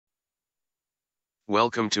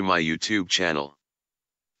Welcome to my YouTube channel.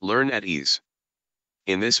 Learn at ease.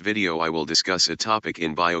 In this video I will discuss a topic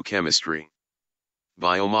in biochemistry.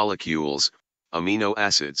 Biomolecules, amino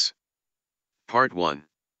acids. Part 1.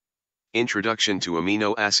 Introduction to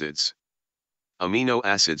amino acids. Amino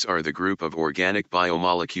acids are the group of organic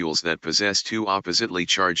biomolecules that possess two oppositely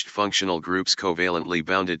charged functional groups covalently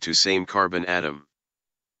bounded to same carbon atom.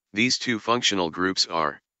 These two functional groups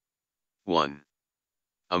are 1.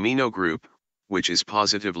 Amino group, which is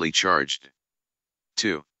positively charged.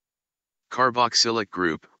 2. Carboxylic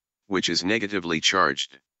group, which is negatively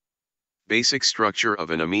charged. Basic structure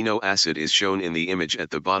of an amino acid is shown in the image at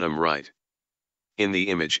the bottom right. In the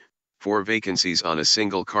image, 4 vacancies on a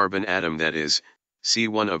single carbon atom, that is,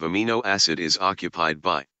 C1 of amino acid, is occupied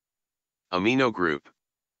by amino group,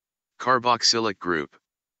 carboxylic group,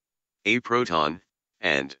 A proton,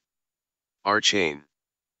 and R chain.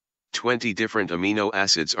 20 different amino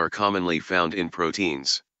acids are commonly found in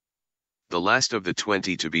proteins. The last of the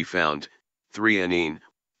 20 to be found, 3-adenine,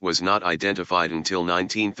 was not identified until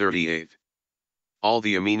 1938. All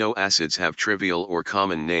the amino acids have trivial or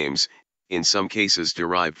common names, in some cases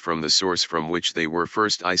derived from the source from which they were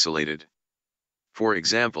first isolated. For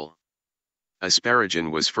example,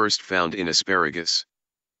 asparagine was first found in asparagus.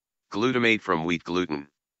 Glutamate from wheat gluten.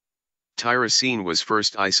 Tyrosine was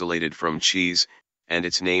first isolated from cheese, and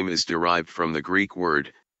its name is derived from the Greek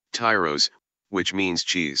word, tyros, which means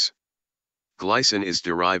cheese. Glycine is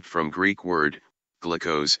derived from Greek word,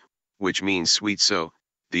 glycose, which means sweet, so,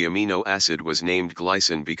 the amino acid was named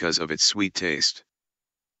glycine because of its sweet taste.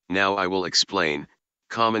 Now I will explain,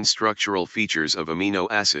 common structural features of amino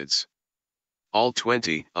acids. All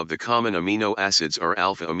 20 of the common amino acids are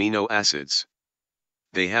alpha amino acids.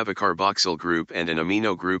 They have a carboxyl group and an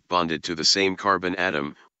amino group bonded to the same carbon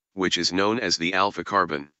atom, which is known as the alpha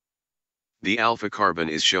carbon. The alpha carbon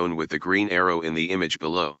is shown with the green arrow in the image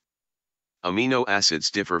below. Amino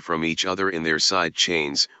acids differ from each other in their side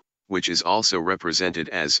chains, which is also represented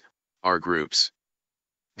as R groups.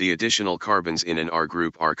 The additional carbons in an R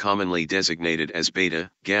group are commonly designated as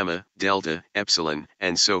beta, gamma, delta, epsilon,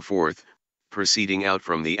 and so forth, proceeding out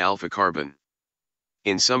from the alpha carbon.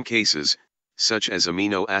 In some cases, such as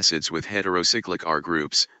amino acids with heterocyclic R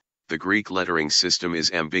groups, the Greek lettering system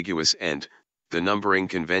is ambiguous and the numbering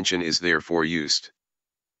convention is therefore used.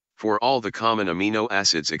 For all the common amino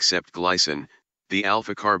acids except glycine, the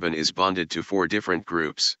alpha carbon is bonded to 4 different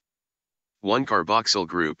groups. 1 carboxyl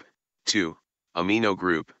group, 2 amino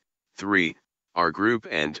group, 3 R group,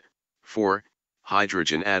 and 4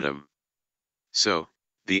 hydrogen atom. So,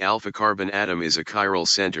 the alpha carbon atom is a chiral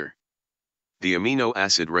center. The amino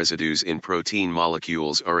acid residues in protein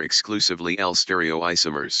molecules are exclusively L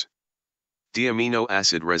stereoisomers. D-amino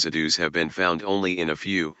acid residues have been found only in a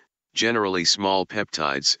few, generally small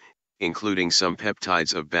peptides, including some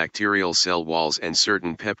peptides of bacterial cell walls and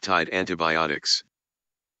certain peptide antibiotics.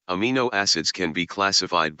 Amino acids can be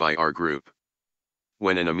classified by R group.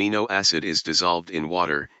 When an amino acid is dissolved in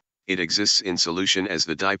water, it exists in solution as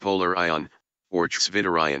the dipolar ion, or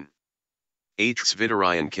zwitterion. A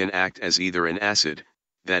zwitterion can act as either an acid,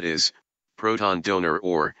 that is, proton donor,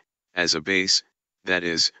 or as a base, that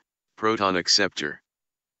is, proton acceptor.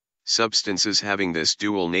 Substances having this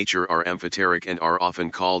dual nature are amphoteric and are often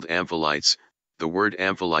called ampholytes. The word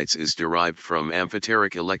ampholytes is derived from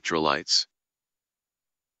amphoteric electrolytes.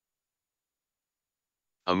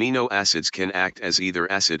 Amino acids can act as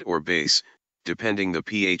either acid or base, depending the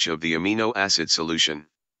pH of the amino acid solution.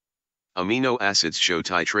 Amino acids show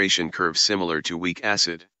titration curve similar to weak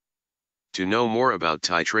acid. To know more about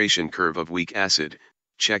titration curve of weak acid,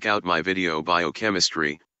 check out my video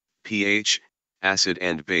Biochemistry, pH, acid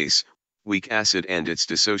and base, weak acid and its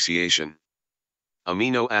dissociation.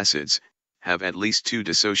 Amino acids have at least 2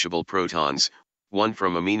 dissociable protons, one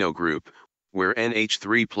from amino group, where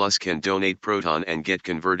NH3+ can donate proton and get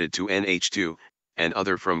converted to NH2, and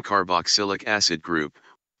other from carboxylic acid group,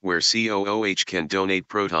 where COOH can donate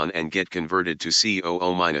proton and get converted to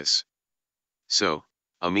COO-. So,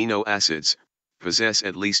 amino acids possess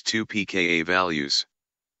at least 2 pKa values.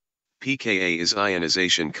 pKa is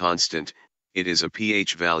ionization constant. It is a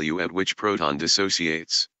pH value at which proton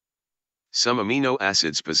dissociates. Some amino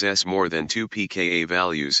acids possess more than 2 pKa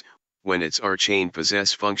values, when its R chain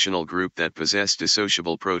possess functional group that possess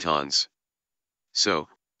dissociable protons. So,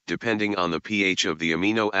 depending on the pH of the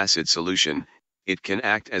amino acid solution, it can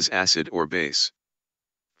act as acid or base.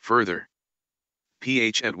 Further,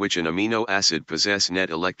 pH at which an amino acid possess net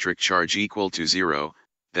electric charge equal to 0,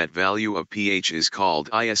 that value of pH is called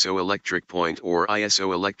isoelectric point or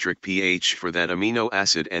isoelectric pH for that amino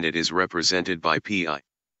acid, and it is represented by Pi.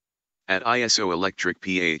 At isoelectric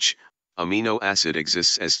pH, amino acid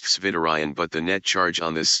exists as zwitterion, but the net charge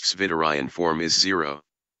on this zwitterion form is 0.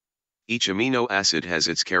 Each amino acid has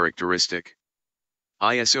its characteristic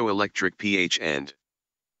isoelectric pH and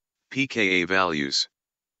pKa values.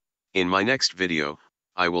 In my next video,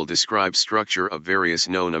 I will describe structure of various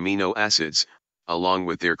known amino acids, along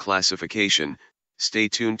with their classification. Stay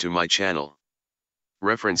tuned to my channel.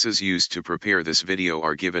 References used to prepare this video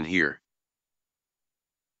are given here.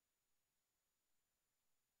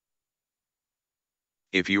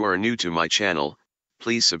 If you are new to my channel,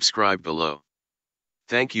 please subscribe below.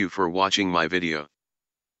 Thank you for watching my video.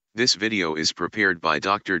 This video is prepared by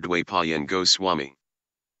Dr. Dweipayan Goswami.